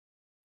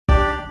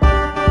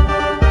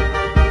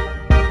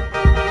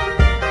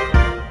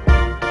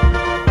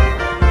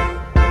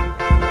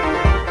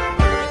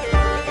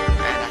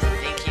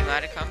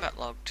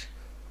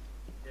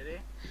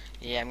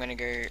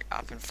gonna go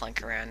up and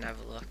flank around and have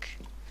a look.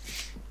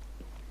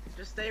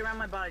 Just stay around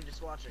my body,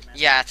 just watch it, man.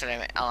 Yeah, that's what I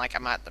meant.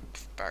 I'm at the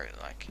boat,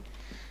 like,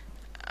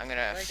 I'm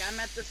gonna... Like, I'm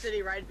at the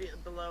city right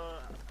below,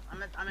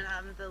 I'm at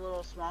the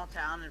little small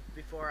town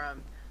before,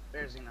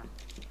 Bearzino.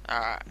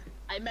 Alright.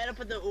 I met up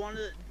with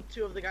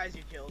two of the guys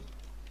you killed.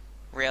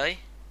 Really?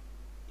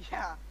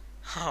 Yeah.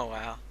 Oh,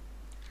 wow.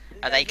 These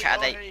Are guys they, like, are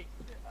they...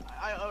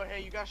 Hey,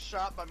 hey, you got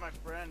shot by my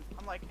friend.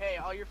 I'm like, hey,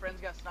 all your friends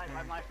got sniped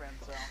by my friend,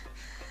 so.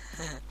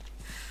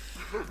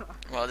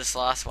 Well, this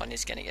last one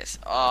is gonna get...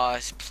 Oh,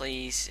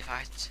 please,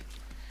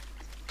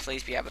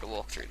 please be able to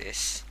walk through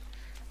this.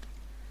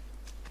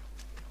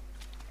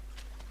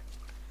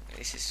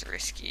 This is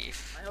risky.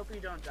 I hope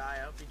you don't die.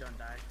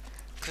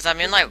 Because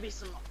I'm in, like...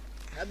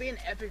 That'd be an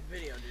epic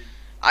video, dude.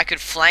 I could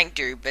flank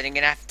dude, but I'm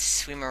gonna have to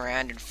swim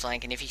around and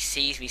flank, and if he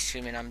sees me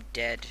swimming, I'm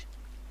dead.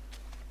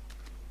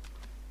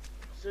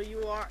 So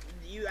you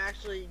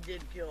actually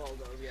did kill all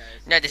those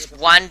guys? No, there's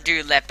one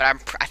dude left, but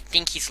I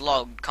think he's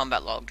logged,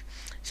 combat logged.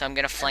 So I'm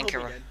gonna flank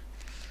around.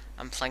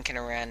 I'm flanking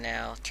around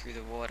now through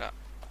the water.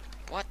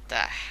 What the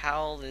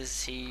hell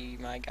is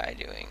my guy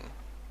doing?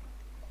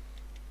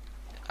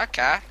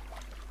 Okay.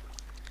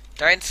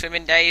 Don't swim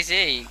in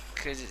DayZ,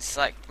 because it's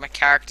like my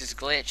character's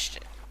glitched.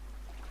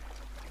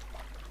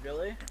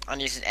 Really?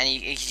 And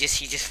he's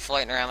just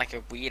floating around like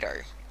a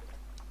weirdo.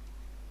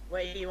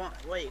 Wait,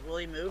 will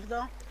he move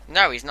though?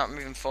 No, he's not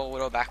moving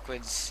forward or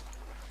backwards.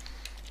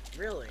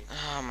 Really?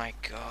 Oh my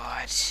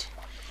god.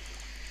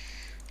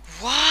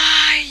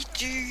 Why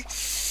do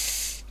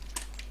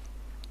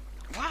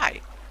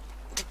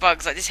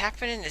bugs like this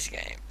happen in this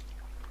game?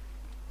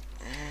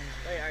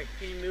 Wait, alright,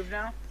 can you move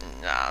now?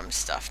 Nah, I'm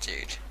stuffed,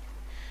 dude.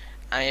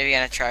 I'm maybe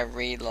gonna try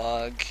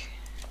relog.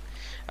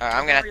 Alright,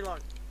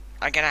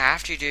 I'm gonna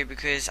have to, dude,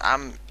 because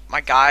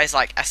my guy's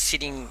like a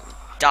sitting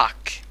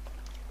duck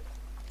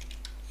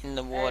in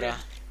the water.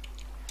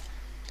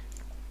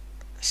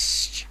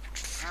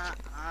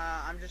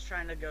 I'm just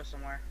trying to go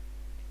somewhere.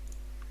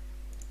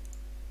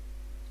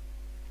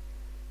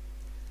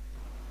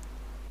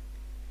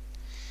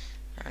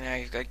 I know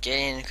you've got to get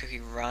in and quickly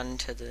run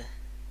to the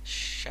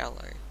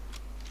shallow.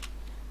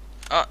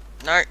 Oh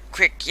no!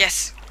 Quick,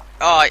 yes!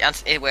 Oh,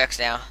 it works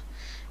now.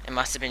 It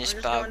must have been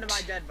just bugged. Going to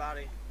my dead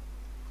body.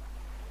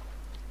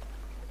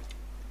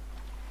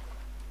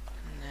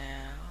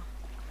 Now,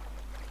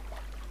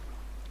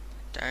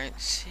 don't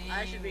see.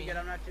 I should be good.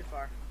 I'm not too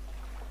far.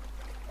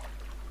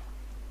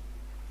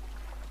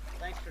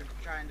 Thanks for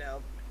trying to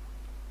help.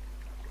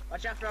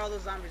 Watch out for all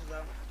those zombies,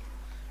 though.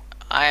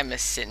 I am a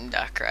sitting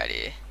duck right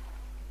here.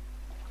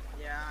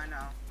 Yeah, I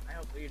know. I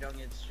hope you don't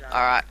get shot.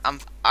 Alright,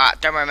 alright,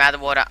 don't worry, I'm out of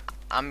the water.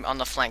 I'm on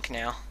the flank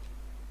now.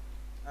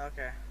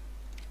 Okay.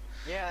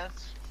 Yeah,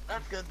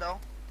 that's good, though.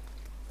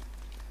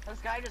 This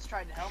guy just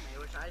tried to help me,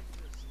 which I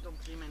just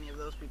don't see many of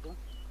those people.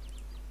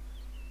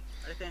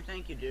 I think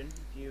thank you, dude.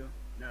 If you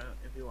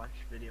watch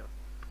the video.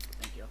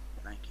 Thank you.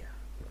 Thank you.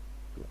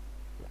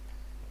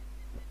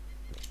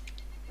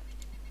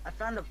 I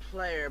found a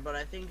player, but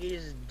I think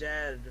he's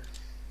dead.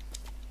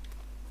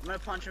 I'm gonna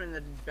punch him in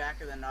the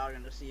back of the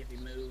noggin to see if he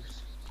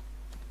moves.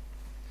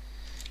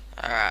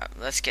 Alright,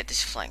 let's get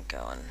this flank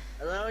going.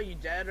 Hello, you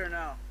dead or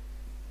no?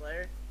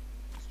 Player?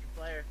 Mr.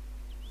 Player.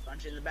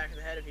 Punch you in the back of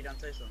the head if you don't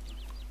say something.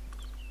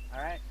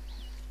 Alright.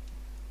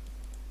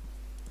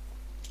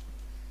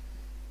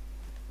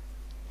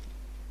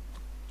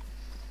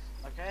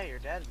 Okay, you're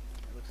dead,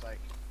 it looks like.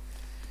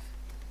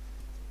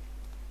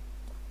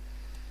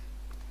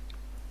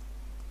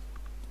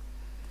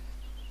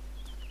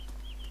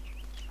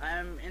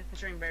 I'm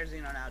entering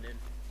Bearzino now, dude.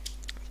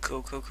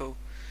 Cool, cool, cool.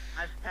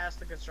 I've passed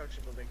the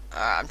construction building.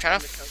 I'm trying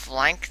to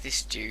flank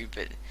this dude,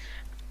 but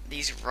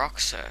these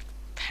rocks are a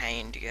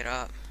pain to get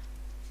up.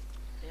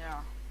 Yeah.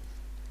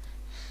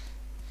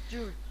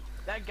 Dude,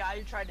 that guy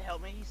who tried to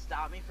help me, he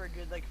stopped me for a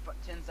good, like,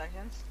 10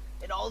 seconds.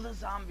 And all the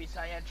zombies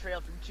I had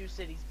trailed from 2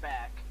 cities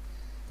back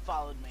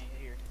followed me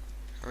here.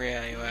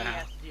 Really? Wow. He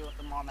has to deal with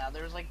them all now.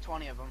 There was like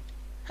 20 of them.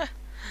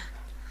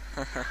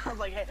 I was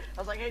like,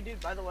 hey, dude,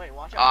 by the way,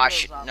 watch out. Oh, for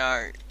shit, those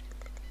no.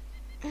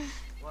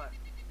 What?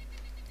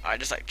 I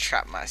just, like,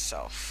 trapped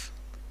myself.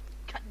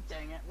 God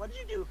dang it. What did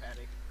you do,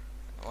 Patty?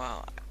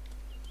 Well,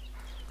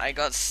 I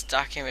got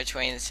stuck in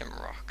between some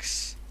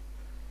rocks.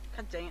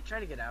 God dang it. Try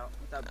to get out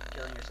without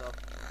killing yourself.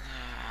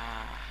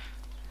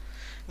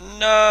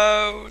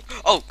 No.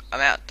 Oh,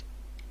 I'm out.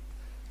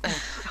 No.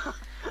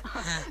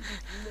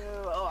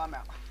 Oh, I'm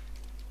out.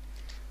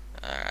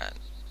 Alright.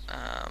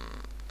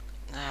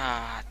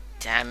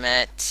 Damn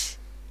it.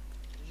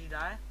 Did you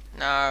die?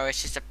 No,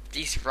 it's just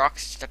these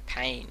rocks are just a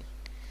pain.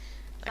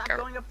 Stop Like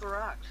going up the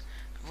rocks.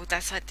 Well,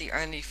 that's like the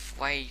only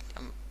way.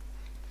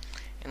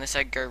 Unless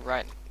I go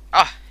right.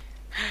 Oh,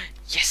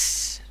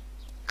 yes.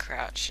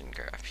 Crouch and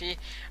go up here.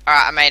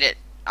 Alright, I made it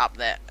up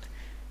there.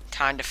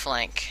 Time to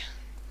flank.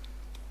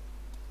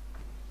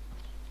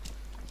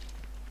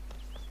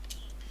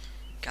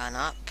 Gun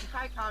up. If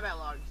I had combat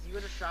logs, you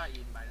would have shot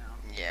you by now.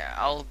 Yeah,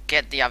 I'll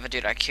get the other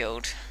dude I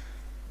killed.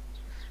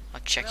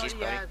 I'll check his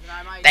body.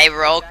 Yeah, They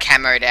were all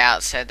camoed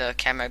out, so the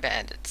camo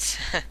bandits.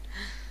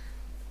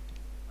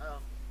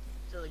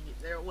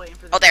 waiting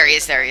for the... Oh, there he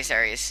is, there he is,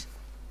 there he is.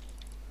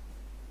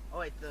 Oh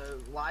wait, the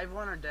live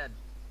one or dead?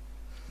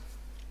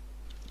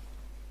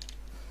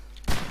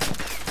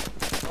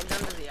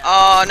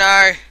 Oh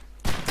no!